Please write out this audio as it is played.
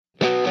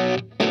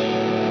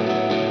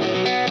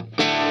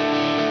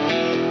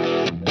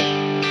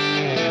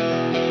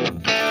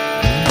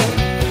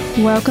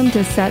Welcome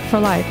to Set for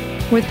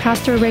Life with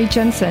Pastor Ray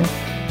Jensen.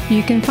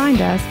 You can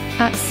find us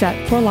at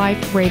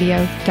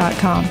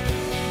setforliferadio.com.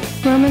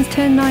 Romans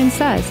 10:9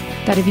 says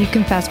that if you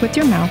confess with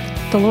your mouth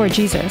the Lord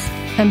Jesus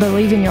and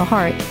believe in your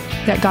heart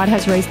that God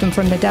has raised him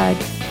from the dead,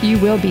 you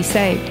will be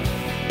saved.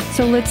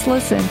 So let's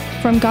listen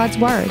from God's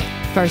Word,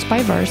 verse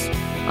by verse,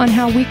 on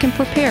how we can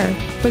prepare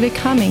for the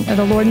coming of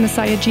the Lord and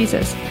Messiah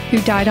Jesus,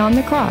 who died on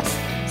the cross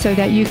so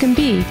that you can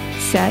be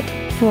set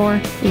for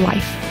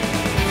life.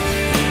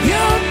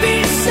 You'll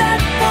be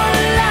set for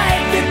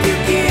life if you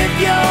give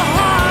your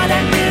heart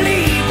and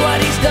believe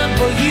what he's done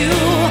for you.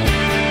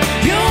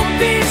 You'll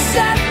be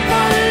set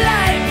for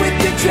life with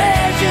your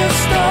treasure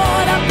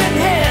stored up in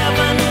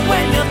heaven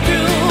when you're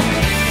through.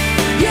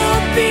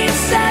 You'll be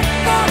set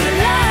for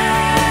life.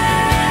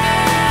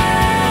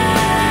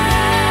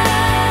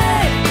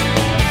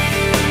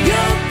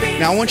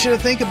 Now I want you to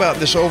think about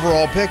this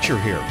overall picture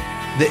here.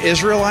 The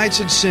Israelites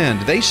had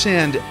sinned. They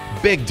sinned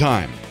big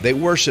time. They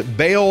worshiped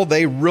Baal.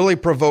 They really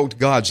provoked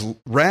God's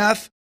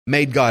wrath,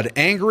 made God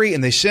angry,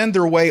 and they sinned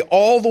their way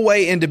all the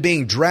way into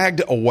being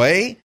dragged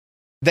away.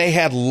 They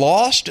had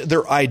lost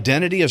their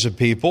identity as a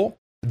people.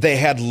 They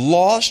had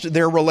lost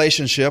their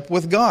relationship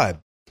with God.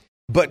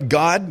 But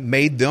God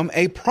made them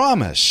a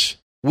promise.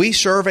 We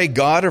serve a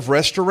God of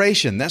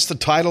restoration. That's the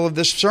title of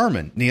this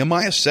sermon,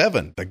 Nehemiah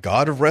 7, the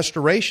God of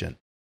restoration.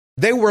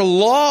 They were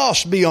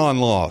lost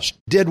beyond lost,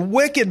 did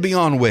wicked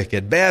beyond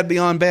wicked, bad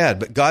beyond bad.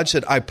 But God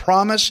said, I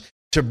promise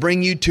to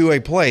bring you to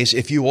a place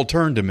if you will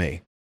turn to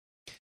me.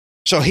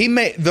 So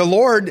the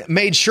Lord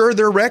made sure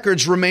their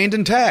records remained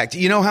intact.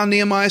 You know how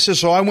Nehemiah says,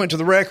 so I went to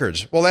the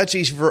records. Well, that's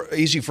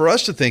easy for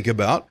us to think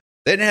about.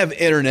 They didn't have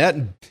internet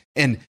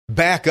and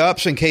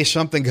backups in case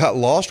something got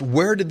lost.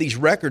 Where did these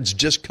records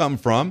just come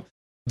from?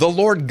 The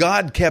Lord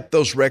God kept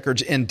those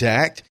records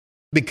intact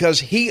because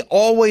he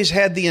always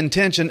had the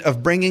intention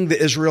of bringing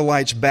the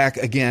Israelites back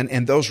again,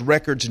 and those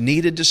records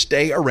needed to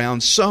stay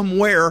around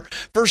somewhere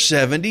for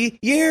 70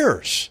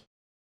 years.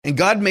 And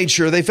God made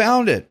sure they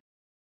found it.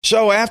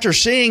 So after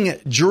seeing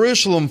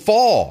Jerusalem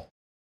fall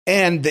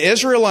and the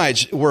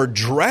Israelites were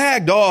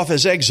dragged off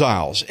as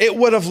exiles, it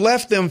would have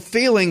left them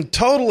feeling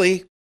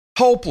totally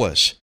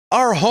hopeless.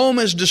 Our home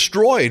is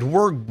destroyed.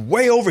 We're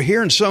way over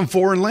here in some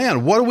foreign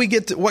land.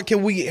 What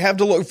can we have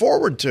to look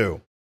forward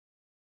to?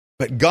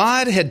 But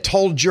God had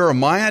told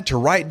Jeremiah to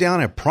write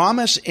down a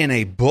promise in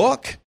a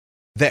book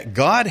that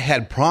God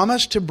had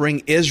promised to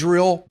bring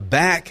Israel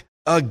back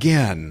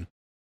again.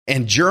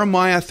 And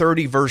Jeremiah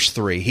 30, verse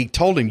 3, he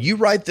told him, you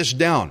write this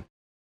down.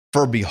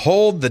 For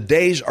behold, the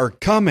days are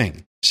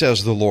coming,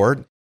 says the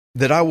Lord,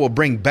 that I will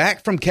bring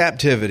back from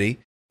captivity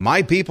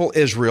my people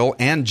Israel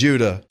and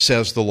Judah,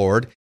 says the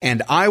Lord,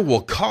 and I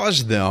will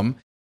cause them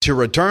to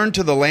return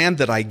to the land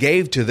that I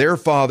gave to their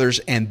fathers,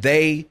 and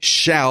they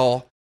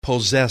shall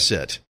possess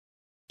it.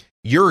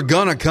 You're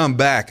going to come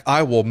back.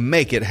 I will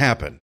make it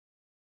happen.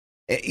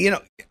 You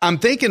know, I'm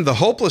thinking the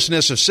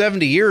hopelessness of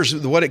 70 years,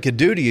 what it could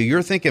do to you.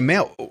 You're thinking,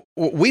 man,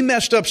 we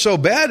messed up so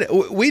bad,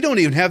 we don't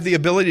even have the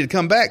ability to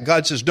come back.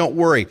 God says, don't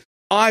worry.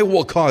 I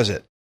will cause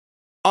it.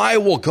 I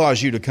will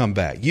cause you to come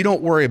back. You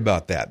don't worry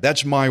about that.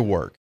 That's my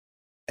work.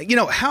 You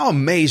know, how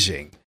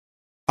amazing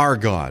our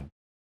God,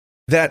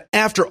 that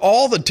after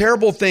all the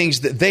terrible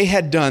things that they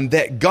had done,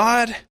 that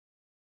God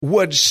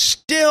would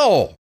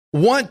still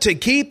want to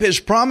keep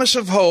his promise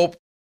of hope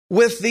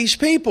with these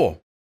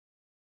people.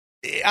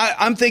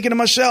 I'm thinking to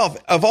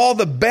myself, of all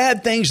the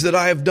bad things that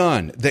I have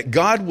done, that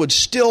God would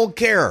still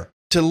care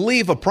to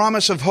leave a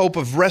promise of hope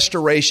of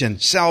restoration,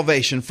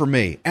 salvation for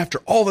me, after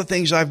all the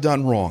things I've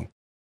done wrong.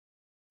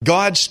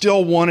 God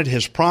still wanted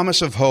his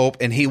promise of hope,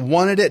 and he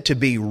wanted it to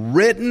be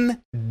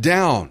written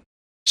down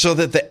so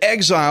that the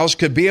exiles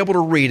could be able to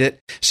read it,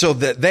 so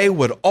that they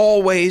would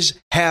always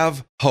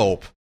have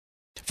hope.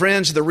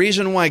 Friends, the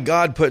reason why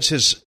God puts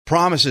his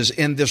promises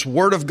in this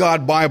Word of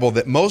God Bible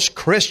that most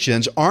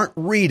Christians aren't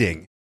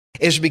reading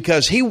is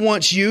because he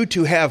wants you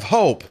to have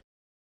hope.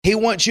 He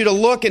wants you to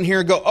look in here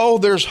and go, oh,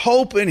 there's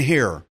hope in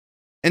here.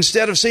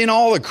 Instead of seeing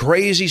all the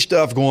crazy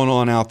stuff going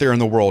on out there in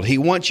the world, he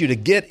wants you to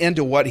get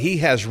into what he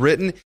has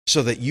written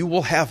so that you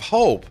will have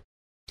hope.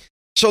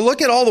 So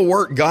look at all the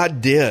work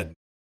God did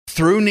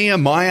through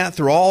Nehemiah,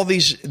 through all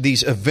these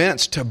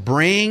events to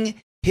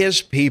bring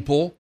his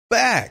people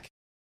back.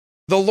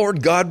 The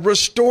Lord God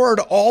restored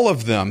all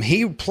of them.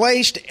 He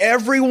placed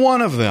every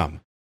one of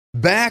them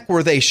back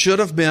where they should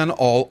have been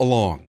all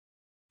along.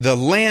 The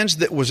lands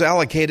that was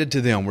allocated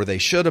to them where they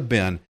should have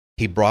been,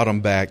 he brought them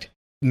back,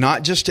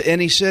 not just to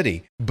any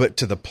city, but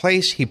to the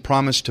place he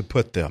promised to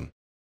put them.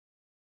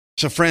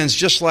 So friends,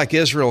 just like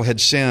Israel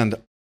had sinned,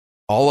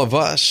 all of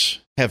us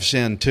have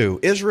sinned too.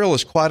 Israel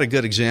is quite a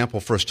good example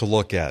for us to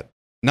look at.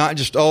 Not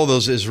just, oh,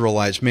 those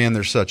Israelites, man,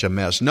 they're such a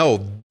mess.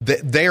 No,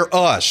 they're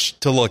us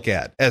to look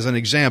at as an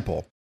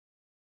example.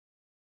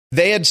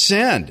 They had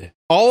sinned.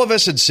 All of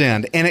us had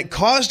sinned, and it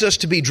caused us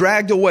to be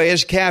dragged away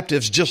as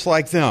captives just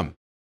like them.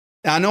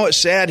 Now, I know it's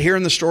sad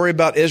hearing the story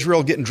about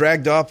Israel getting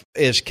dragged off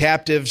as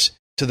captives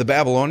to the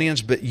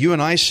Babylonians, but you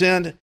and I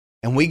sinned,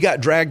 and we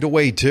got dragged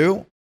away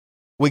too.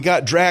 We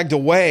got dragged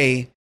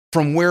away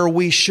from where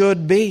we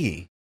should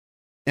be.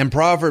 In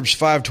Proverbs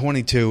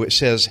 5:22, it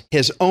says,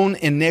 his own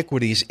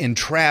iniquities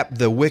entrap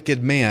the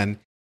wicked man,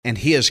 and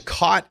he is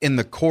caught in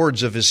the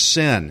cords of his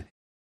sin.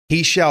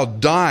 He shall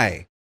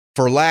die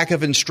for lack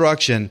of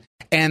instruction,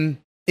 and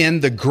in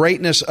the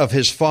greatness of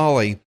his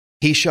folly,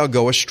 he shall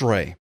go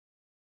astray.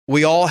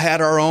 We all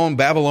had our own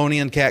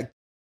Babylonian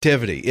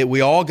captivity.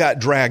 We all got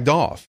dragged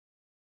off.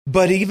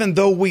 But even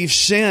though we've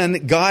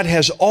sinned, God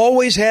has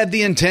always had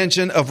the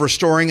intention of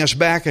restoring us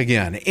back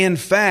again. In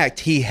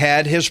fact, He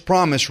had His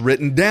promise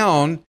written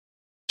down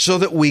so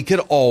that we could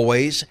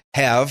always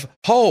have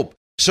hope.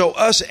 So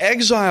us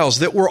exiles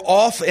that were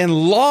off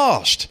and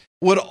lost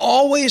would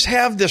always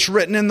have this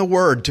written in the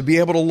Word to be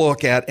able to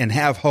look at and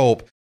have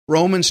hope.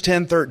 Romans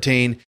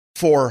 10:13,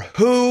 for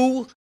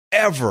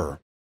whoever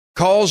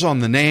calls on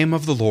the name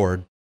of the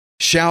Lord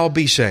shall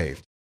be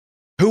saved.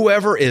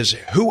 Whoever is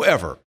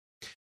whoever.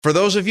 For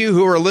those of you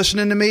who are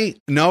listening to me,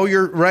 no,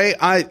 you're Ray,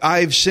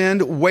 I've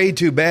sinned way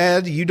too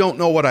bad. You don't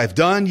know what I've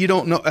done. You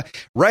don't know.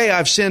 Ray,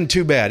 I've sinned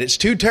too bad. It's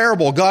too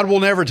terrible. God will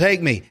never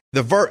take me.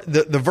 The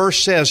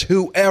verse says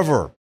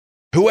whoever.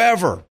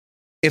 Whoever.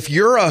 If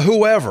you're a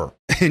whoever,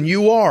 and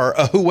you are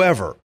a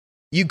whoever,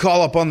 you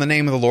call upon the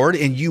name of the Lord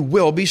and you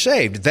will be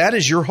saved. That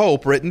is your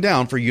hope written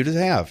down for you to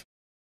have.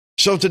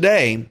 So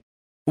today,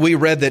 we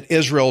read that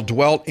Israel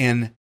dwelt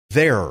in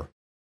their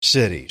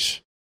cities.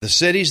 The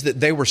cities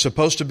that they were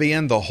supposed to be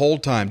in the whole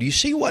time. Do you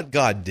see what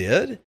God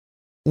did?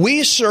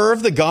 We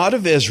serve the God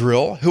of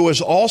Israel, who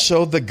is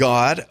also the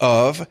God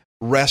of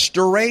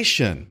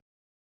restoration.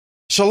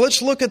 So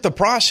let's look at the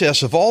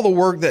process of all the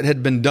work that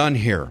had been done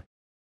here.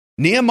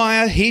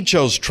 Nehemiah, he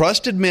chose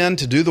trusted men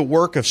to do the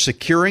work of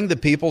securing the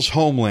people's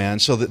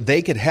homeland so that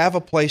they could have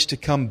a place to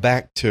come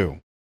back to.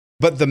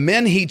 But the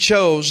men he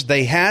chose,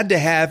 they had to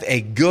have a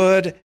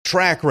good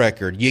track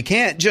record. You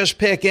can't just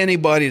pick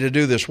anybody to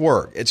do this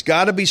work. It's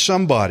got to be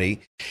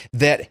somebody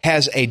that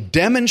has a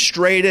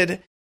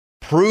demonstrated,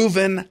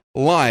 proven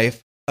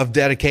life of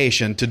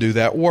dedication to do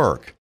that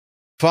work.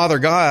 Father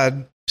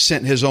God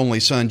sent His only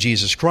Son,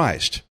 Jesus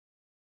Christ.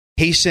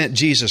 He sent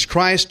Jesus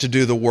Christ to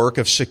do the work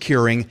of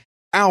securing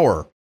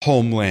our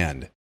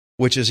homeland,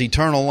 which is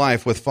eternal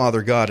life with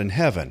Father God in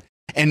heaven.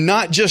 And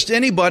not just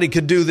anybody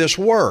could do this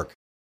work.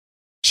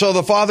 So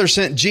the Father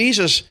sent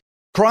Jesus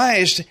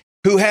Christ,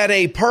 who had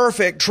a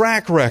perfect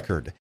track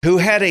record, who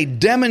had a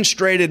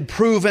demonstrated,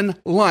 proven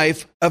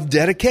life of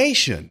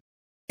dedication.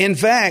 In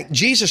fact,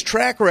 Jesus'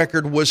 track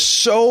record was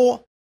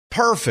so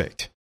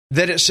perfect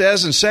that it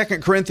says in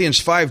 2 Corinthians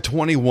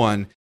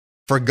 5:21,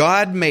 for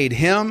God made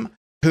Him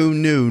who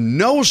knew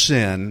no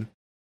sin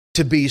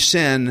to be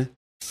sin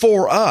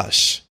for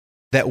us,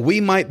 that we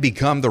might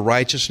become the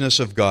righteousness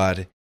of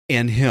God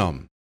in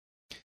Him.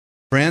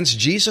 Friends,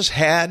 Jesus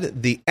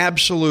had the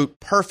absolute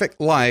perfect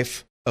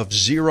life of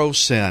zero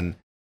sin.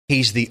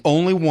 He's the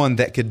only one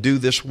that could do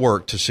this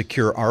work to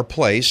secure our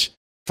place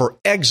for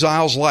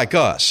exiles like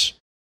us,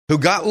 who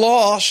got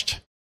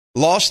lost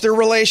their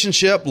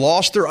relationship,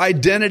 lost their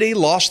identity,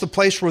 lost the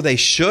place where they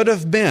should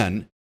have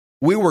been.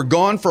 We were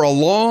gone for a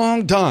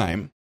long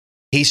time.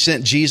 He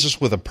sent Jesus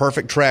with a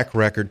perfect track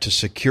record to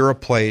secure a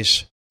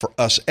place for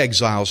us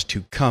exiles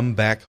to come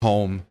back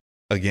home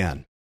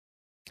again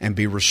and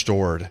be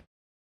restored.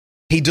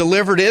 He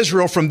delivered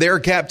Israel from their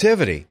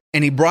captivity,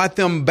 and He brought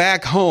them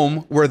back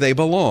home where they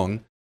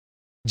belong.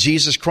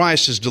 Jesus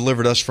Christ has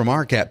delivered us from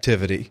our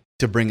captivity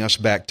to bring us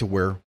back to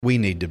where we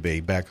need to be,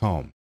 back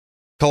home.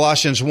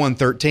 Colossians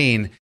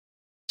 1:13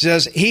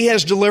 says, He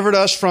has delivered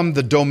us from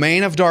the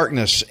domain of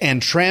darkness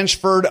and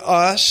transferred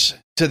us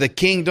to the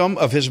kingdom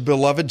of His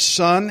beloved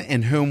Son,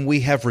 in whom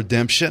we have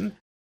redemption,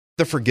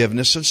 the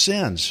forgiveness of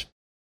sins.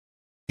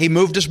 He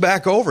moved us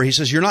back over. He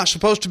says, you're not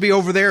supposed to be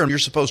over there, and you're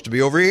supposed to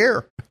be over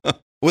here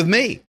with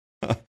me.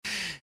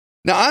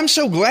 Now, I'm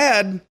so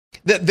glad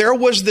that there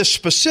was this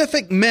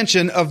specific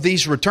mention of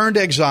these returned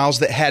exiles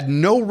that had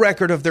no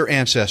record of their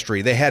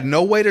ancestry. They had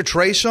no way to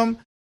trace them.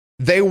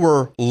 They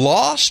were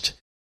lost.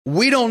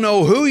 We don't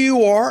know who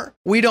you are.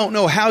 We don't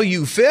know how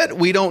you fit.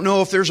 We don't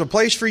know if there's a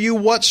place for you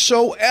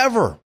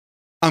whatsoever.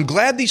 I'm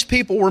glad these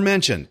people were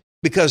mentioned,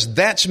 because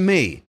that's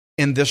me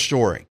in this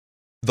story.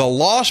 The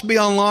lost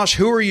beyond lost,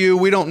 who are you?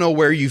 We don't know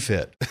where you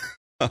fit.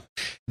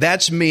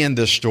 That's me in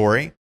this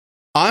story.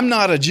 I'm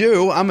not a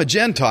Jew, I'm a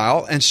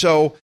Gentile, and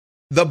so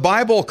the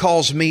Bible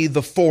calls me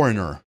the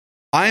foreigner.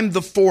 I'm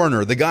the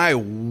foreigner, the guy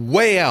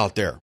way out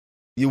there.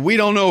 We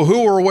don't know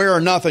who or where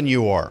or nothing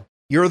you are.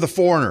 You're the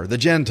foreigner, the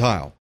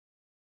Gentile.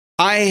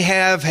 I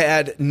have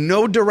had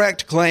no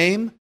direct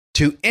claim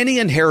to any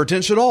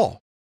inheritance at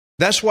all.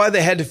 That's why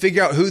they had to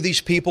figure out who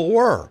these people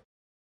were.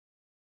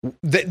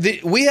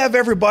 We have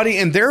everybody,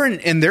 and they're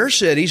in their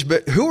cities,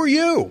 but who are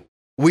you?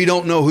 We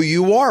don't know who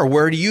you are.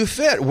 Where do you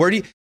fit?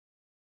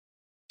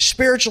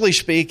 Spiritually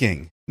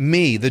speaking,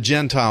 me, the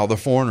Gentile, the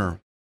foreigner,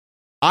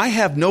 I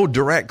have no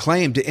direct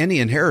claim to any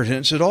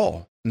inheritance at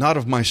all, not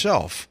of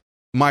myself.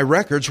 My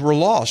records were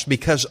lost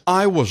because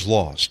I was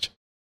lost.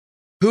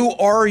 Who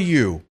are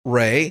you,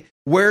 Ray?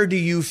 Where do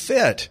you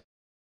fit?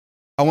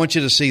 I want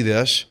you to see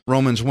this,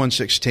 Romans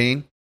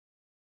 1:16.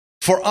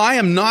 For I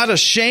am not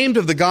ashamed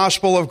of the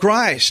gospel of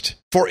Christ,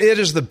 for it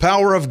is the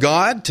power of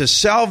God to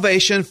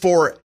salvation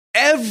for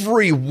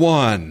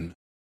everyone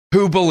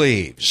who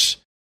believes,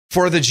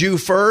 for the Jew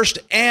first,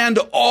 and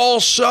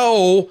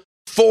also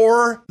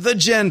for the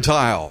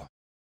Gentile,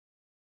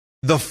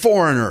 the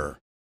foreigner,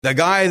 the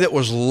guy that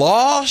was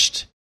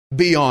lost,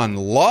 beyond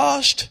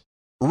lost,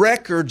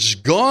 records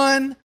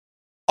gone,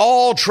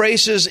 all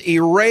traces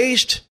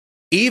erased.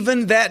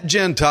 Even that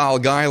Gentile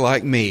guy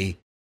like me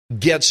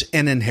gets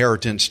an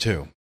inheritance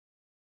too.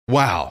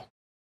 Wow.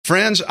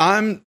 Friends,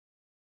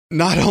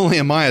 not only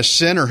am I a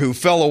sinner who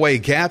fell away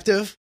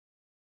captive,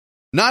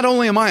 not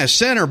only am I a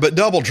sinner, but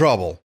double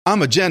trouble.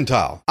 I'm a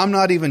Gentile. I'm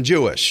not even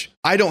Jewish.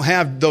 I don't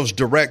have those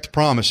direct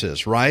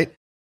promises, right?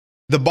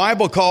 The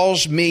Bible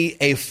calls me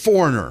a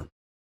foreigner.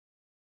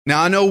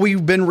 Now, I know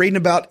we've been reading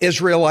about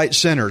Israelite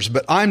sinners,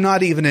 but I'm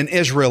not even an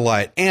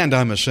Israelite, and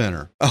I'm a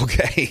sinner,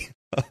 okay?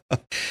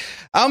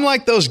 I'm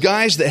like those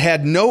guys that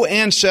had no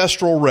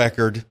ancestral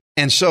record,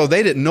 and so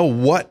they didn't know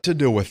what to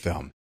do with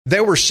them.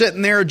 They were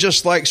sitting there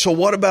just like, so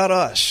what about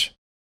us?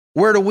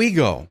 Where do we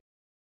go?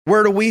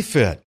 Where do we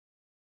fit?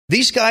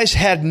 These guys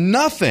had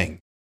nothing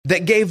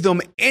that gave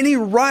them any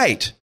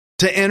right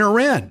to enter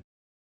in.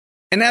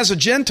 And as a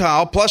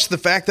Gentile, plus the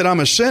fact that I'm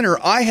a sinner,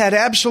 I had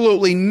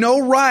absolutely no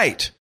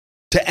right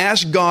to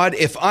ask God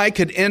if I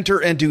could enter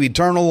into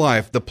eternal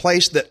life, the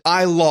place that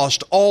I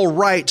lost all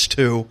rights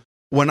to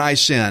when I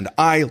sinned.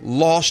 I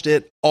lost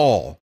it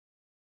all.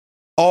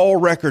 All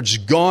records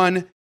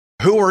gone.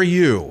 Who are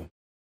you?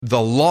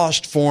 The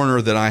lost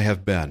foreigner that I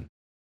have been.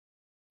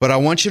 But I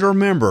want you to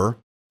remember,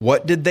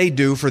 what did they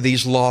do for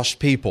these lost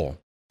people?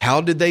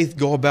 How did they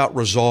go about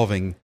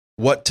resolving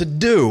what to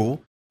do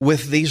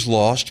with these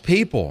lost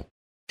people?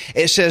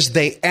 It says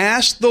they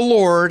asked the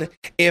Lord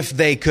if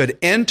they could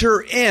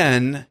enter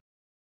in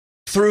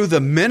through the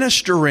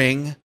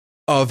ministering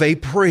of a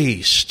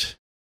priest.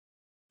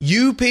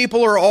 You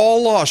people are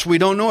all lost. We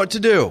don't know what to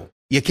do.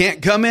 You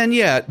can't come in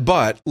yet,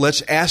 but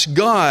let's ask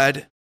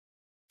God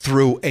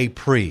through a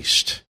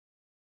priest.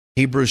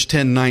 Hebrews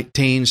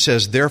 10:19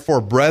 says, therefore,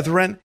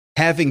 brethren,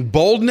 having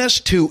boldness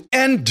to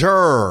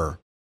enter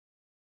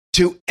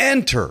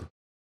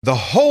the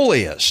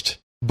holiest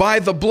by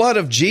the blood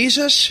of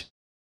Jesus,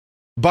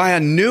 by a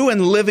new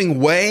and living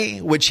way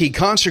which he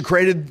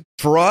consecrated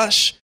for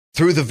us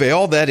through the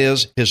veil, that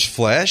is, his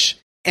flesh,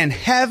 and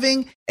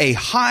having a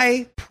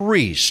high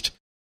priest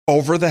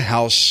over the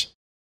house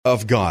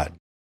of God.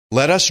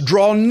 Let us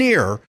draw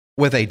near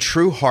with a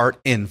true heart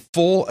in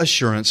full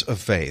assurance of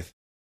faith.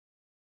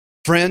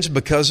 Friends,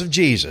 because of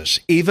Jesus,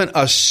 even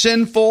us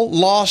sinful,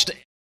 lost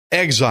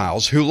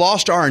exiles who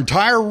lost our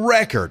entire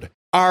record,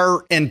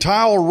 our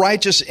entire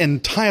righteous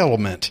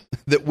entitlement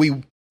that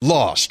we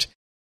lost,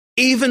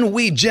 even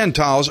we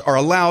Gentiles are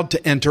allowed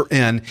to enter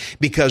in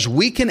because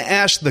we can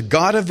ask the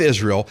God of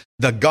Israel,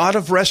 the God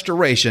of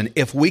restoration,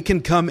 if we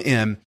can come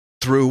in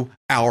through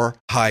our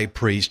high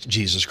priest,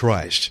 Jesus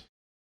Christ.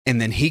 And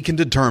then he can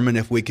determine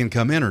if we can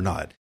come in or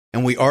not.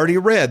 And we already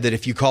read that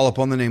if you call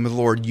upon the name of the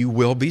Lord, you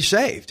will be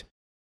saved.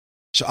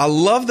 So I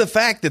love the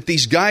fact that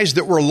these guys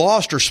that were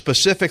lost are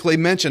specifically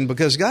mentioned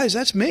because, guys,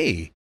 that's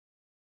me.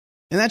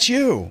 And that's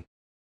you.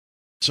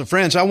 So,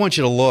 friends, I want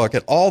you to look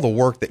at all the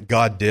work that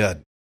God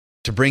did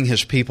to bring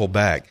his people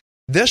back.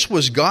 This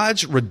was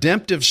God's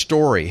redemptive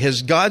story,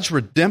 God's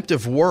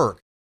redemptive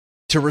work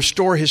to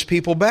restore his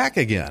people back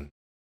again.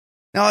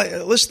 Now,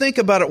 let's think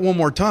about it one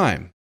more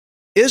time.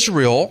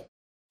 Israel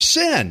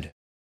sinned.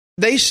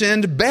 They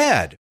sinned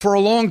bad for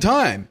a long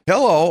time.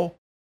 Hello,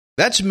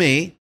 that's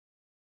me.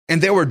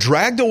 And they were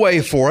dragged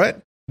away for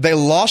it. They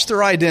lost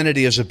their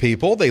identity as a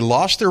people. They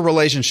lost their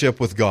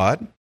relationship with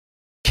God.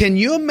 Can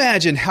you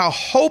imagine how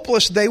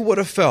hopeless they would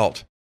have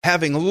felt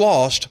having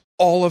lost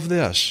all of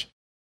this?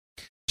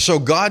 So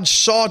God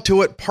saw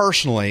to it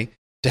personally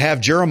to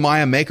have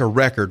Jeremiah make a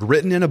record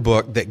written in a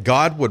book that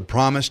God would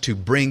promise to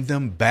bring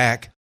them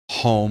back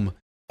home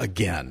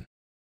again.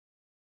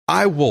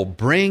 I will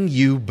bring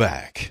you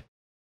back.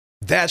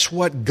 That's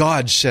what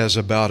God says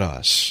about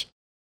us.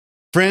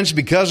 Friends,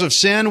 because of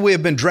sin, we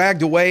have been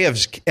dragged away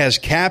as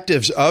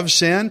captives of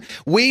sin.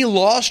 We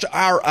lost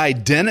our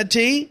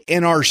identity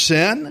in our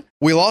sin.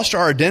 We lost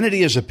our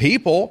identity as a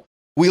people.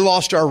 We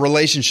lost our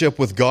relationship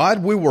with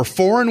God. We were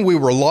foreign. We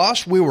were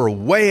lost. We were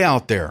way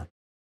out there.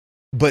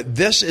 But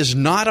this is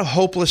not a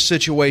hopeless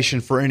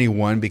situation for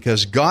anyone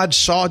because God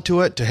saw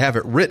to it to have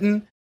it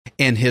written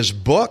in his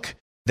book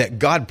that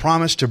God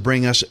promised to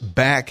bring us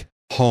back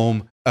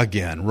home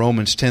again.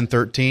 Romans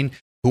 10:13.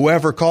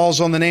 Whoever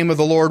calls on the name of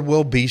the Lord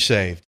will be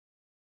saved.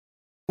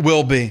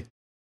 Will be,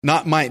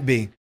 not might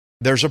be.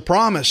 There's a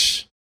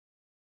promise.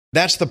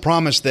 That's the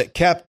promise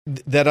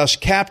that us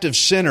captive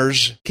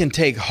sinners can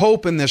take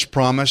hope in this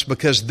promise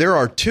because there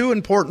are two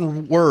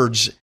important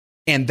words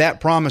in that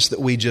promise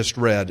that we just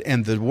read.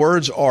 And the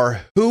words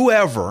are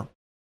whoever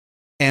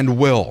and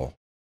will.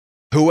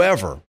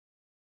 Whoever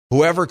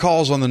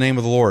calls on the name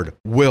of the Lord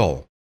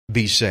will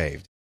be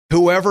saved.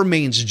 Whoever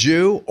means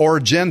Jew or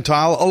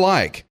Gentile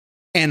alike.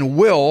 And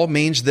will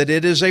means that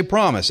it is a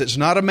promise. It's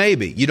not a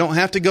maybe. You don't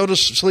have to go to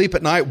sleep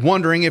at night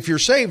wondering if you're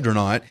saved or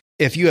not.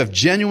 If you have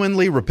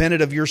genuinely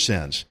repented of your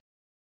sins,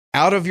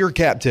 out of your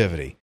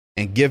captivity,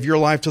 and give your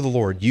life to the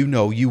Lord, you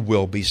know you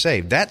will be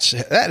saved.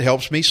 That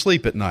helps me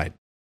sleep at night.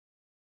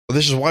 Well,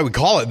 this is why we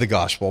call it the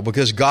gospel,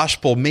 because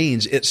gospel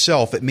means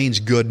itself, it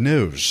means good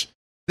news.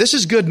 This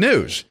is good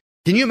news.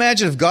 Can you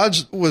imagine if God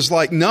was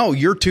like, no,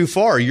 you're too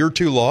far, you're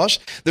too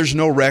lost, there's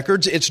no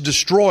records, it's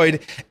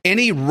destroyed,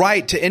 any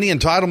right to any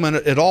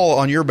entitlement at all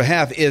on your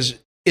behalf is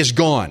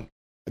gone.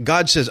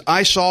 God says,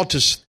 I saw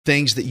to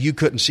things that you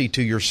couldn't see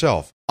to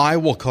yourself. I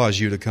will cause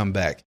you to come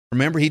back.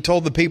 Remember, he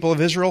told the people of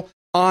Israel,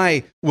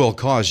 I will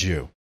cause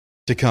you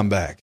to come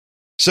back.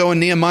 So in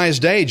Nehemiah's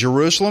day,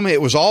 Jerusalem,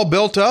 it was all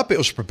built up, it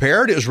was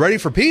prepared, it was ready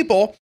for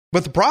people,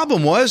 but the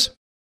problem was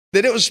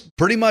that it was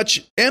pretty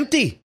much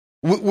empty.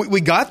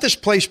 We got this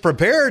place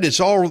prepared, it's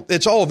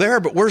all there,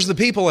 but where's the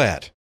people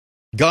at?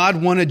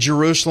 God wanted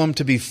Jerusalem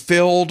to be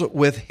filled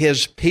with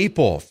his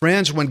people.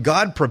 Friends, when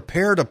God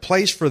prepared a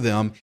place for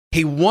them,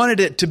 he wanted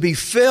it to be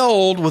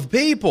filled with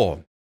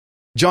people.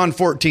 John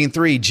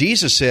 14:3,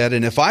 Jesus said,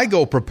 and if I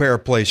go prepare a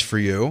place for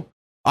you,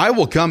 I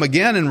will come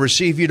again and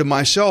receive you to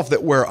myself,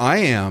 that where I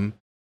am,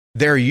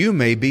 there you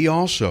may be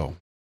also.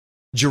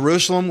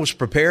 Jerusalem was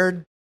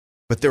prepared,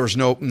 but there was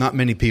not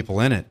many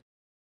people in it.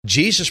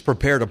 Jesus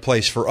prepared a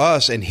place for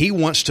us, and he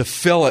wants to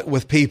fill it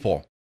with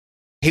people.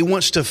 He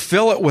wants to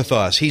fill it with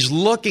us. He's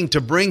looking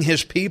to bring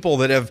his people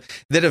that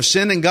have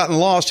sinned and gotten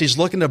lost. He's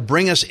looking to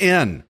bring us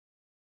in.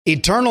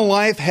 Eternal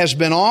life has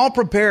been all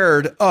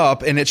prepared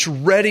up, and it's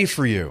ready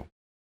for you.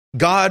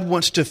 God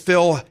wants to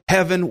fill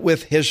heaven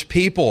with his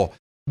people.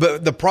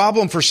 But the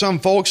problem for some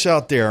folks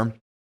out there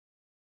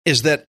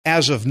is that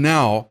as of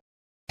now,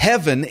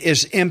 heaven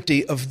is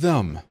empty of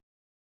them.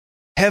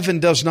 Heaven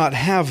does not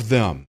have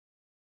them.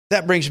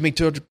 That brings me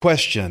to a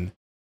question.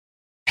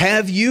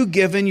 Have you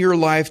given your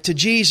life to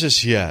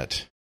Jesus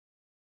yet?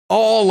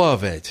 All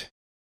of it.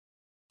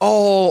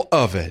 All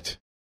of it.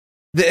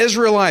 The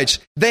Israelites,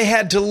 they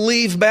had to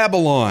leave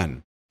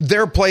Babylon,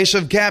 their place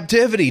of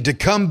captivity, to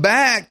come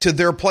back to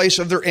their place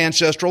of their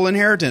ancestral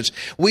inheritance.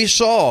 We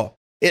saw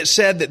it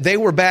said that they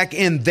were back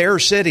in their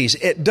cities.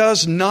 It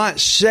does not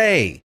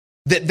say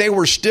that they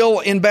were still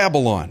in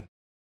Babylon.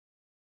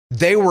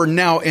 They were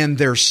now in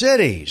their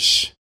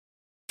cities.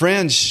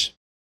 Friends,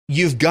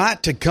 you've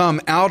got to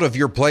come out of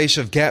your place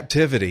of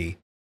captivity.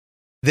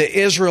 The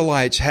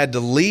Israelites had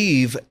to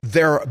leave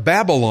their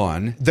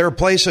Babylon, their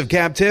place of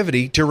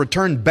captivity, to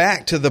return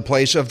back to the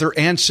place of their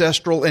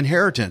ancestral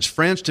inheritance.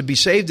 Friends, to be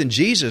saved in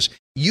Jesus,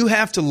 you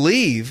have to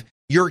leave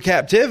your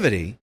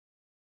captivity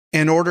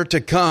in order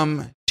to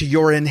come to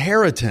your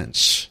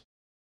inheritance.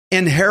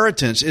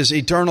 Inheritance is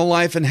eternal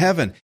life in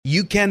heaven.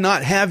 You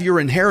cannot have your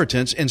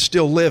inheritance and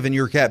still live in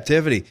your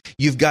captivity.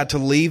 You've got to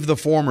leave the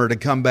former to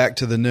come back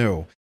to the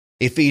new.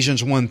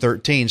 Ephesians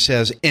 1:13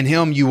 says, in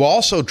him you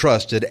also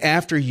trusted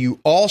after you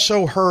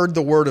also heard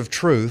the word of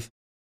truth,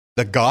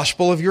 the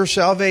gospel of your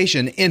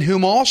salvation, in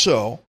whom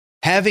also,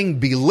 having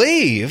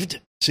believed,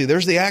 see,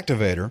 there's the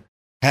activator,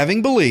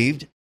 having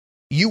believed,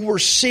 you were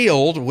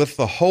sealed with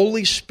the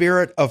Holy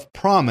Spirit of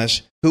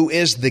promise, who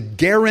is the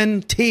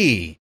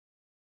guarantee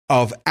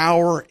of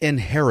our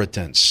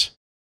inheritance.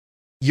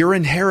 Your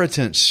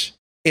inheritance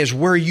is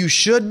where you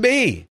should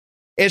be.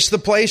 It's the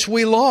place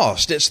we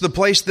lost. It's the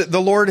place that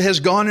the Lord has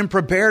gone and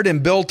prepared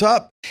and built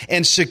up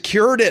and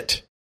secured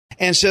it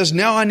and says,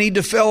 now I need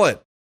to fill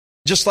it.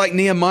 Just like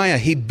Nehemiah,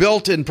 he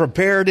built and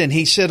prepared and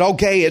he said,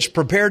 okay, it's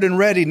prepared and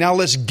ready. Now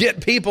let's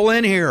get people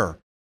in here.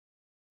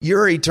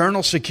 Your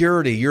eternal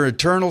security, your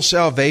eternal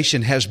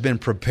salvation has been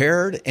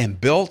prepared and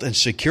built and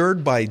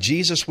secured by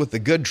Jesus with the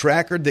good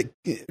track record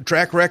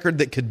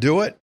that could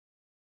do it.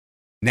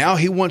 Now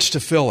he wants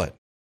to fill it.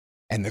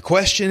 And the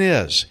question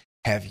is,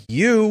 have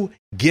you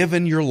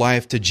given your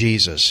life to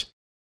Jesus?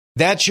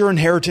 That's your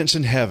inheritance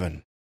in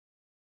heaven.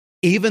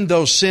 Even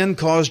though sin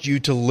caused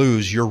you to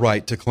lose your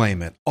right to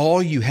claim it,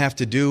 all you have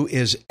to do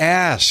is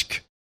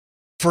ask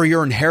for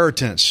your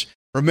inheritance.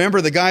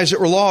 Remember the guys that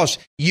were lost,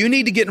 you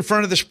need to get in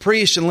front of this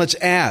priest and let's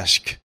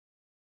ask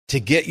to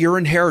get your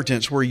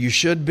inheritance where you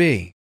should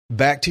be.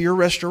 Back to your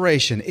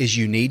restoration is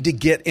you need to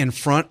get in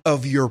front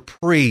of your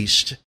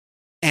priest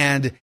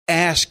and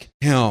ask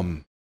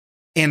him,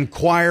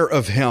 inquire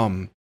of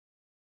him.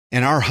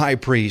 And our high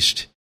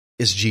priest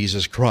is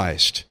Jesus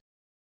Christ.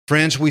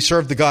 Friends, we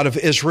serve the God of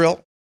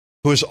Israel,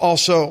 who is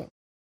also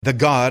the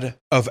God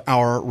of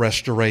our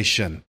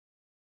restoration.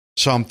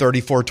 Psalm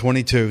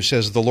 34:22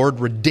 says, the Lord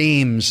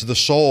redeems the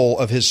soul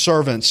of his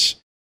servants,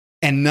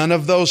 and none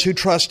of those who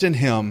trust in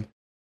him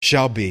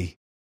shall be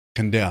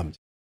condemned.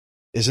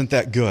 Isn't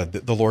that good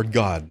that the Lord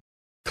God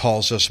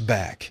calls us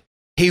back?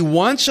 He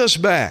wants us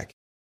back.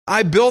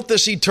 I built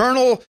this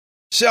eternal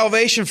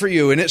salvation for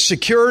you, and it's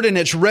secured and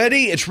it's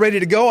ready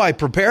to go. I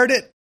prepared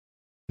it.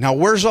 Now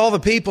where's all the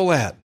people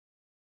at?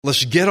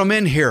 Let's get them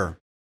in here.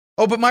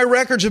 Oh, but my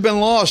records have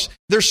been lost.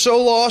 They're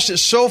so lost.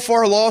 It's so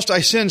far lost.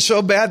 I sinned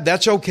so bad.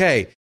 That's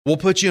okay. We'll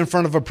put you in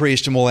front of a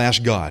priest and we'll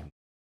ask God.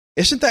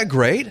 Isn't that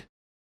great?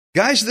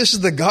 Guys, this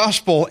is the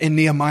gospel in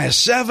Nehemiah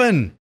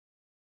 7.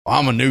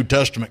 I'm a New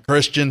Testament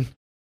Christian.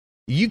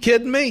 You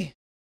kidding me?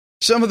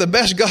 Some of the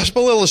best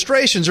gospel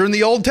illustrations are in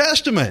the Old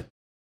Testament.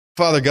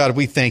 Father God,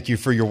 we thank you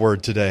for your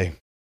word today.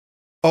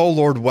 Oh,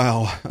 Lord,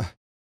 wow.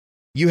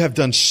 You have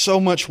done so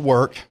much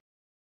work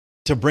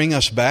to bring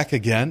us back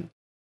again.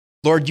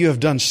 Lord, you have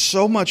done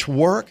so much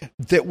work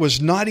that was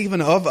not even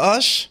of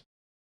us.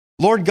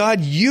 Lord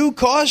God, you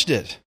caused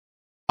it.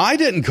 I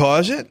didn't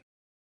cause it.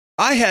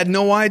 I had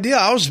no idea.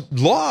 I was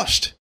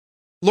lost.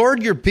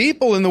 Lord, your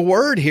people in the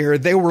word here,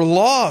 they were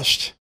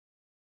lost.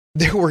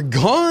 They were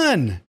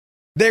gone.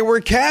 They were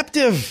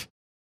captive.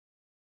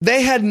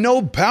 They had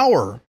no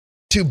power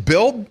to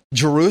build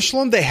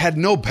Jerusalem. They had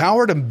no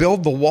power to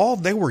build the wall.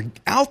 They were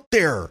out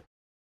there.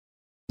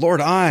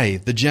 Lord, I,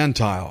 the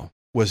Gentile,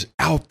 was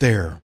out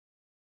there.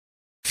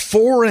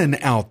 Foreign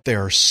out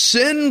there.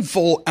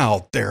 Sinful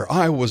out there.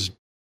 I was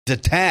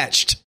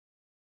detached.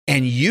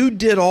 And you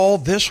did all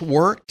this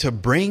work to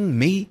bring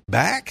me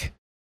back?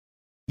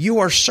 You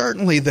are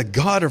certainly the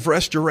God of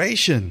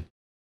restoration.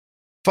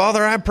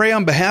 Father, I pray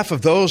on behalf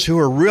of those who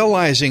are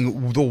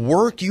realizing the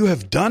work you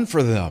have done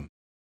for them.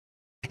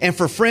 And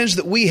for friends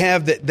that we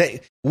have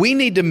that we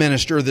need to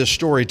minister this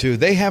story to.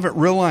 They haven't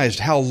realized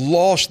how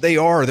lost they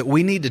are, that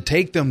we need to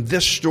take them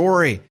this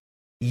story.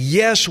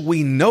 Yes,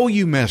 we know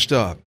you messed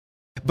up.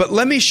 But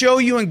let me show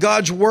you in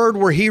God's word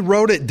where he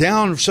wrote it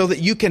down so that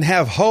you can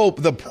have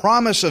hope, the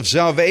promise of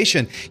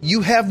salvation.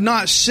 You have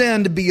not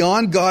sinned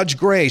beyond God's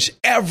grace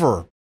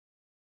ever.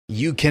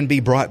 You can be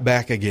brought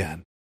back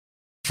again.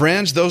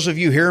 Friends, those of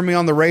you hearing me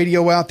on the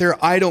radio out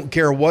there, I don't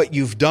care what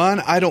you've done.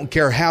 I don't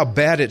care how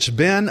bad it's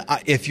been.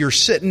 If you're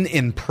sitting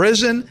in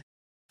prison,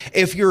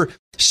 if you're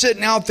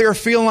sitting out there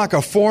feeling like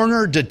a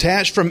foreigner,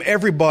 detached from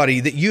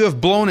everybody, that you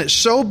have blown it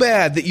so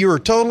bad that you are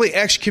totally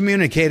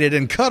excommunicated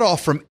and cut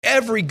off from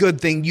every good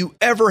thing you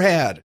ever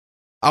had,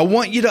 I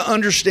want you to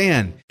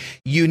understand,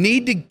 you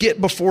need to get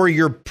before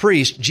your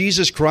priest,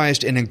 Jesus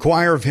Christ, and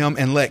inquire of him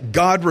and let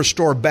God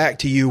restore back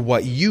to you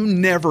what you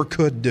never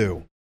could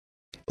do.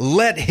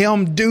 Let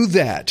him do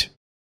that.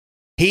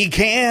 He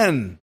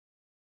can.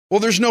 Well,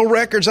 there's no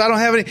records. I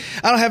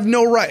don't have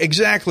no right.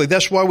 Exactly.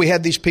 That's why we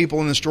had these people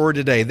in the story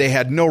today. They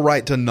had no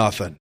right to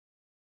nothing.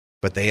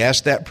 But they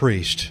asked that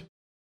priest.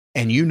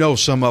 And you know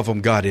some of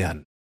them got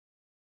in.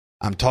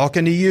 I'm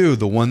talking to you,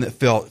 the one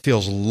that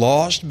feels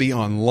lost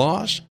beyond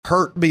loss,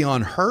 hurt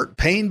beyond hurt,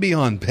 pain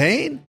beyond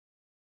pain.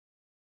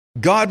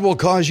 God will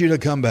cause you to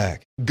come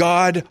back.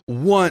 God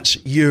wants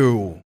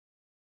you.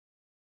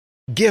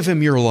 Give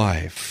him your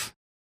life.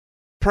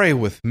 Pray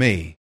with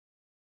me.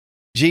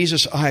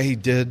 Jesus, I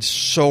did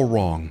so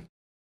wrong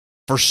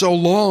for so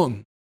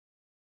long.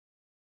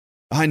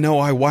 I know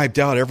I wiped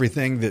out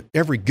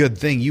every good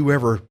thing you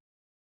ever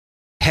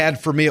had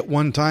for me at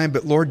one time,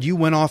 but Lord, you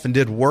went off and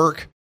did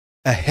work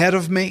ahead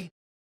of me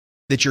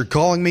that you're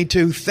calling me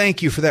to.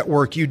 Thank you for that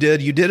work you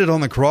did. You did it on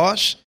the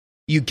cross.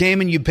 You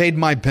came and you paid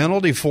my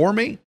penalty for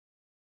me.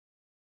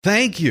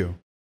 Thank you.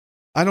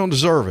 I don't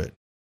deserve it.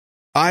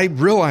 I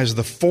realize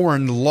the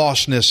foreign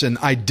lostness and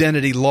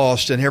identity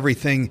lost and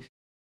everything,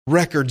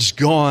 records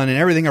gone and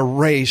everything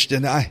erased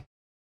and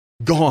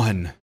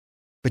gone.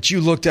 But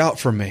you looked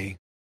out for me.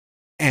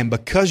 And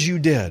because you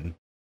did,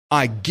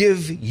 I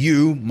give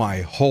you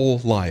my whole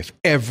life,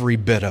 every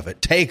bit of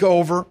it. Take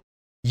over.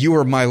 You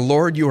are my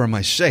Lord. You are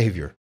my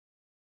Savior.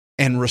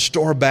 And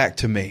restore back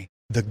to me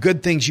the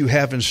good things you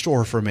have in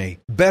store for me,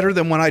 better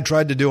than what I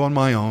tried to do on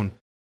my own.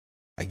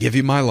 I give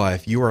you my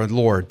life. You are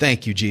Lord.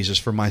 Thank you, Jesus,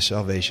 for my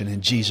salvation.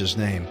 In Jesus'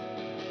 name,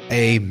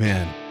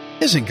 amen.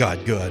 Isn't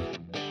God good?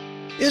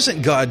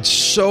 Isn't God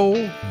so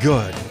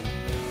good?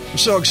 I'm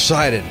so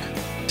excited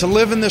to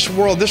live in this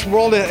world. This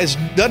world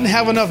doesn't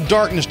have enough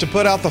darkness to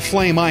put out the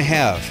flame I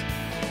have,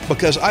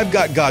 because I've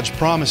got God's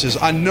promises.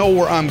 I know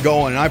where I'm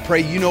going, and I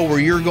pray you know where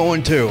you're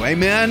going too.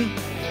 Amen?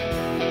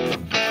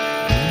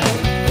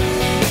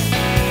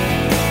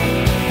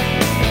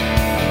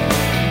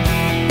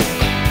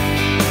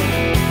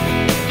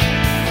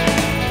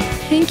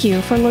 Thank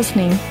you for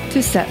listening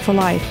to Set for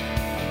Life.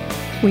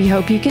 We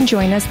hope you can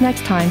join us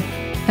next time,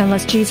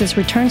 unless Jesus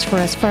returns for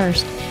us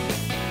first.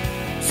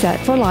 Set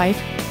for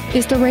Life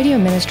is the radio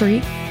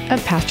ministry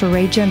of Pastor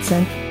Ray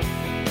Jensen.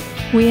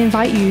 We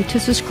invite you to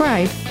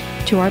subscribe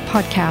to our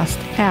podcast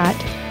at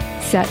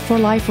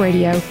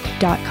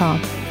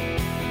setforliferadio.com.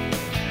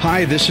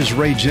 Hi, this is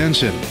Ray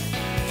Jensen.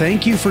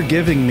 Thank you for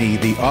giving me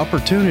the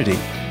opportunity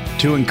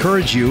to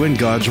encourage you in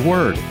God's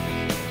Word.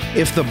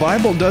 If the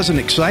Bible doesn't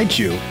excite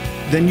you,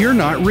 then you're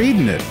not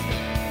reading it.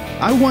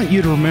 I want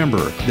you to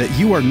remember that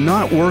you are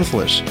not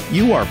worthless.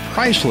 You are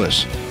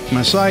priceless.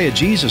 Messiah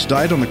Jesus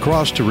died on the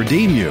cross to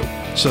redeem you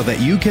so that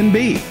you can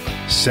be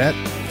set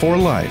for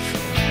life.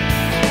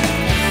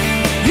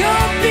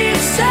 You'll be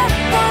set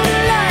for